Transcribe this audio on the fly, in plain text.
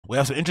we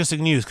have some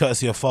interesting news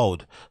courtesy of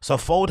Fold. So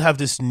Fold have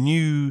this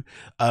new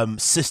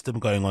system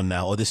going on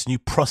now, or this new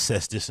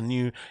process, this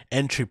new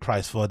entry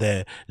price for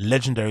their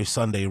legendary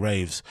Sunday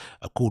raves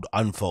called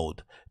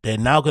Unfold. They're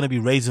now going to be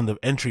raising the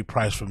entry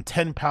price from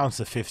 £10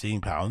 to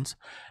 £15,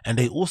 and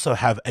they also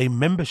have a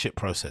membership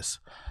process.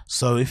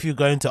 So if you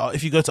go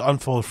to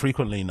Unfold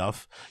frequently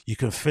enough, you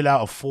can fill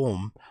out a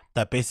form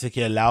that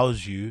basically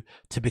allows you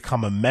to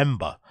become a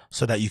member,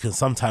 so that you can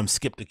sometimes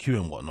skip the queue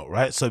and whatnot,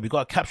 right? So we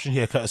got a caption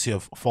here courtesy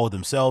of Fold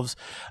themselves.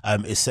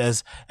 It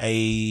says,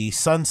 a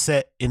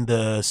sunset in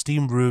the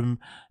steam room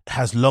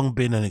has long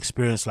been an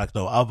experience like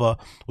no other,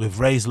 with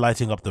rays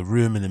lighting up the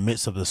room in the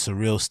midst of the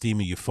surreal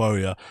steamy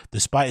euphoria.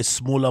 Despite its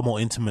smaller, more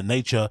intimate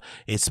nature,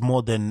 it's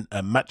more than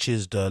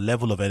matches the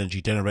level of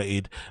energy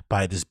generated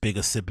by this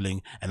bigger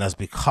sibling, and has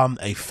become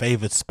a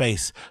favored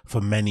space for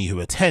many who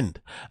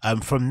attend.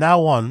 From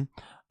now on,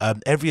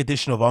 every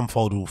edition of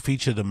Unfold will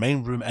feature the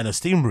main room and a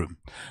steam room.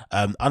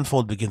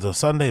 Unfold begins on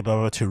Sunday,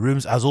 by 2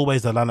 rooms. As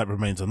always, the lineup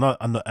remains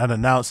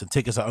unannounced, and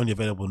tickets are only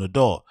available on the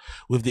door.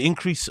 With the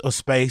increase of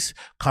space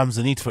comes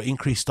the need for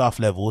increased staff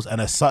levels,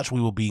 and as such, we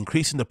will be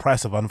increasing the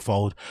price of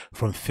Unfold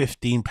from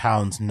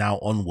 £15 now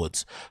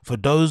onwards. For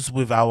those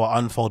with our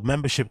Unfold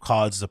membership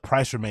cards, the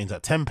price remains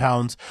at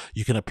 £10.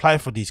 You can apply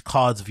for these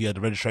cards via the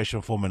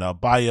registration form in our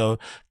bio.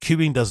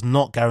 Queuing does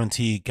not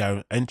guarantee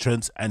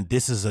entrance, and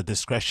this is a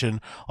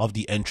discretion of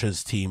the entrance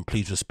team.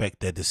 Please respect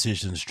their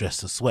decisions. Dress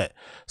to sweat.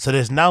 So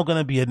there's now going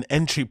to be an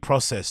entry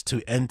process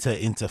to enter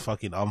into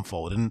fucking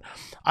Unfold, and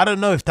I don't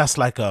know if that's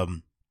like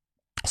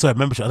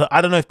membership.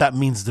 I don't know if that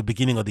means the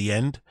beginning or the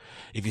end.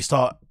 If you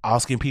start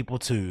asking people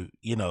to,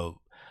 you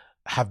know,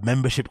 have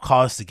membership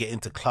cards to get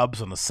into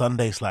clubs on a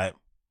Sunday, it's like,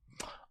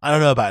 I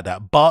don't know about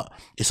that, but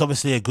it's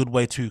obviously a good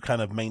way to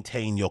kind of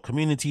maintain your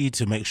community,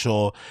 to make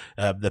sure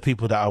the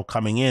people that are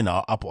coming in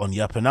are up on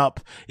the up and up.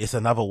 It's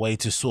another way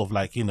to sort of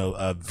like, you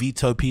know,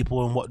 veto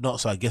people and whatnot.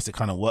 So I guess it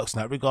kind of works in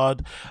that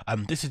regard.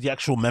 This is the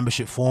actual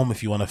membership form.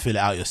 If you want to fill it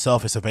out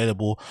yourself, it's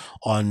available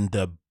on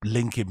the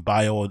link in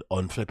bio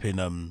on flipping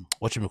on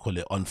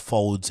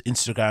Fold's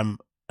Instagram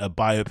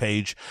bio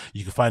page.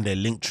 You can find their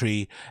link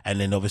tree,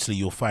 and then obviously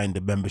you'll find the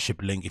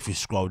membership link if you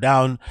scroll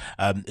down.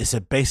 It's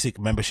a basic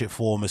membership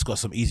form. It's got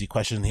some easy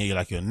questions here,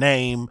 like your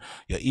name,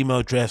 your email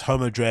address,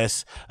 home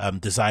address,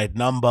 desired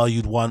number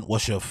you'd want,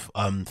 what's your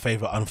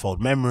favorite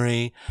Unfold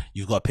memory.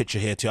 You've got a picture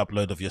here to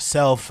upload of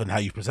yourself and how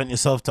you present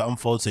yourself to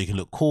Unfold so you can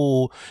look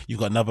cool.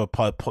 You've got another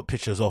put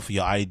pictures of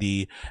your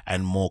ID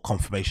and more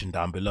confirmation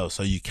down below,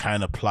 so you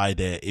can apply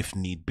there if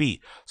need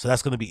be. So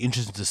that's going to be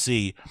interesting to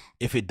see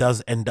if it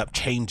does end up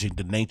changing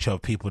the nature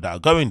of people that are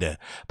going there.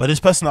 But this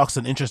person asked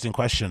an interesting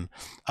question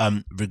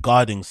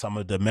regarding some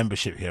of the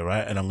membership here,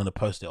 right? And I'm going to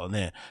post it on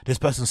there. This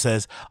person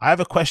says, I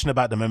have a question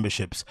about the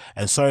memberships,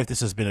 and sorry if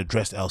this has been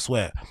addressed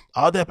elsewhere.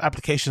 Are there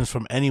applications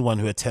from anyone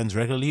who attends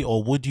regularly,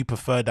 or would you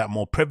prefer that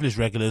more privileged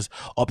regulars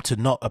opt to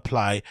not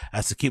apply,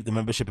 as to keep the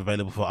membership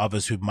available for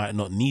others who might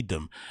not need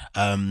them?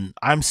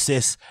 I'm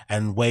cis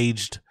and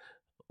waged.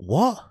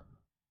 What?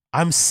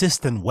 I'm cis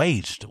and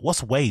waged.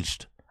 What's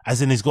waged?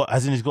 As in he's got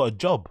a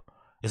job.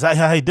 Is that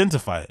how I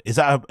identify? Is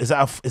that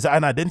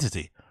an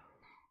identity?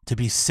 To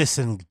be cis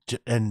and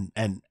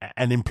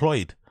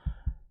employed?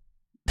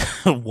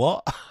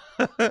 What?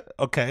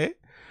 Okay.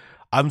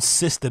 I'm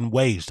cis and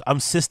waged. I'm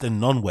cis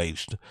and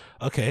non-waged.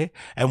 Okay.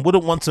 And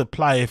wouldn't want to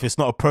apply if it's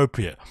not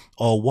appropriate,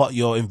 or what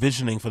you're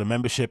envisioning for the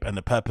membership and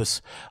the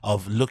purpose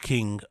of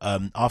looking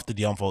after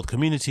the Unfold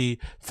community.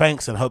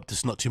 Thanks, and hope this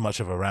is not too much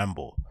of a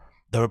ramble.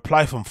 The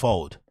reply from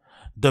Fold.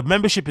 The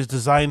membership is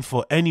designed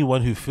for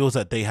anyone who feels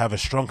that they have a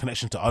strong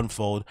connection to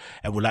Unfold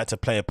and would like to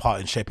play a part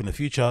in shaping the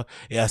future.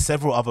 It has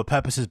several other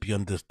purposes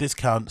beyond this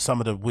discount, some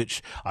of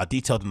which are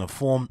detailed in the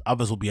form.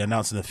 Others will be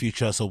announced in the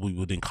future, so we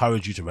would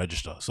encourage you to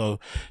register.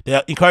 So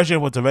they're encouraging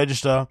everyone to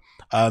register.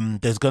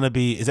 There's going to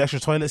be, is extra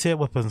toilets here?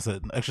 What person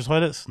said? Extra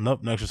toilets?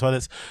 Nope, no extra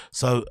toilets.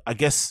 So I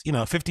guess, you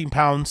know,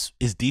 £15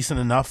 is decent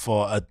enough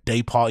for a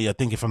day party. I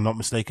think, if I'm not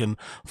mistaken,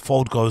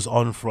 Fold goes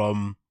on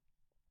from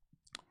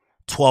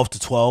 12 to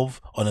 12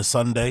 on a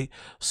Sunday.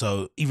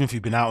 So even if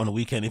you've been out on the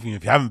weekend, even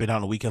if you haven't been out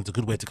on the weekend, it's a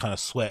good way to kind of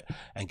sweat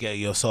and get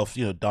yourself,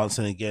 you know,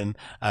 dancing again.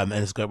 And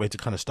it's a great way to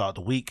kind of start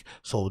the week.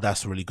 So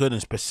that's really good.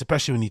 And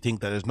especially when you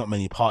think that there's not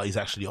many parties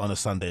actually on a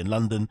Sunday in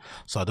London.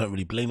 So I don't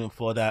really blame them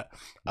for that.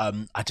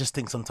 I just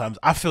think sometimes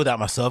I feel that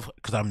myself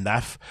because I'm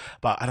naff,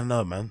 but I don't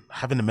know, man.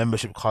 Having a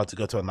membership card to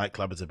go to a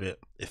nightclub is it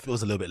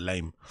feels a little bit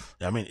lame. You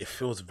know what I mean? It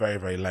feels very,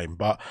 very lame,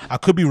 but I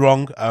could be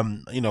wrong.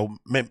 You know,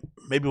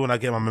 maybe when I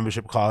get my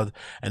membership card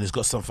and it's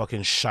got some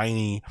fucking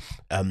shiny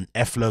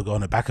F logo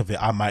on the back of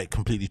it, I might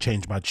completely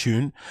change my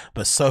tune.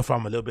 But so far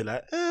I'm a little bit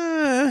like,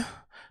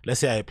 let's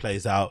see how it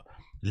plays out.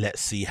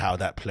 Let's see how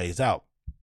that plays out.